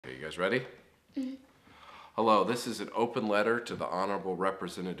You guys ready? Hello, this is an open letter to the Honorable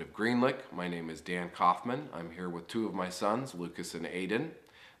Representative Greenlick. My name is Dan Kaufman. I'm here with two of my sons, Lucas and Aiden.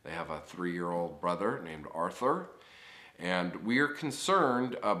 They have a 3-year-old brother named Arthur. And we are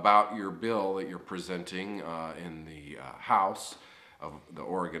concerned about your bill that you're presenting in the House of the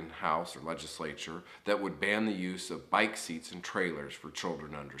Oregon House or Legislature that would ban the use of bike seats and trailers for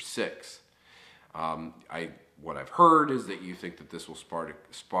children under 6. What I've heard is that you think that this will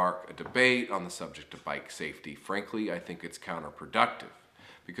spark a debate on the subject of bike safety. Frankly, I think it's counterproductive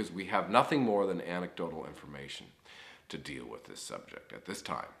because we have nothing more than anecdotal information to deal with this subject at this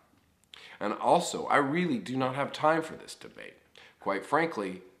time. And also, I really do not have time for this debate. Quite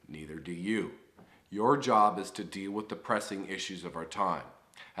frankly, neither do you. Your job is to deal with the pressing issues of our time.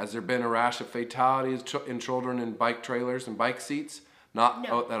 Has there been a rash of fatalities in children in bike trailers and bike seats? Not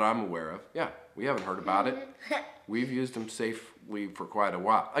that I'm aware of. Yeah, we haven't heard about it. We've used them safely for quite a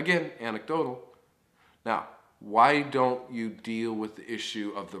while. Again, anecdotal. Now, why don't you deal with the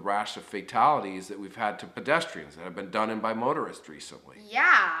issue of the rash of fatalities that we've had to pedestrians that have been done in by motorists recently?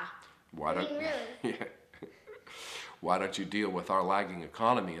 Yeah. Why don't you deal with our lagging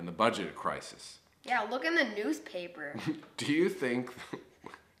economy and the budget crisis? Yeah, look in the newspaper. Do you think...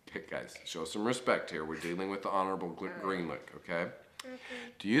 Okay, guys, show some respect here. We're dealing with the Honorable Greenlick, okay?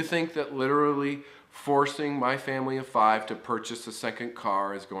 Do you think that literally forcing my family of 5 to purchase a second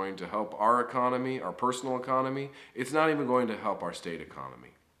car is going to help our economy, our personal economy? It's not even going to help our state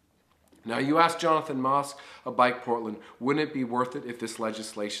economy. Now, you asked Jonathan Moss of Bike Portland, wouldn't it be worth it if this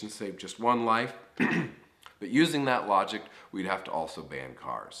legislation saved just one life? But using that logic, we'd have to also ban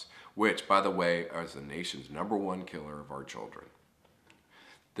cars, which, by the way, is the nation's #1 killer of our children.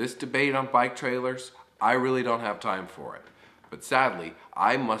 This debate on bike trailers, I really don't have time for it. But sadly,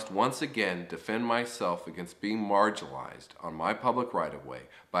 I must once again defend myself against being marginalized on my public right-of-way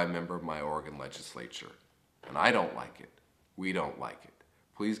by a member of my Oregon Legislature. And I don't like it. We don't like it.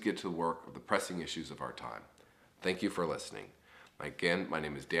 Please get to the work of the pressing issues of our time. Thank you for listening. Again, my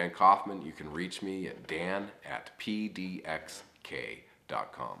name is Dan Kaufman. You can reach me at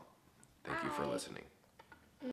dan@pdxk.com. Thank you for listening.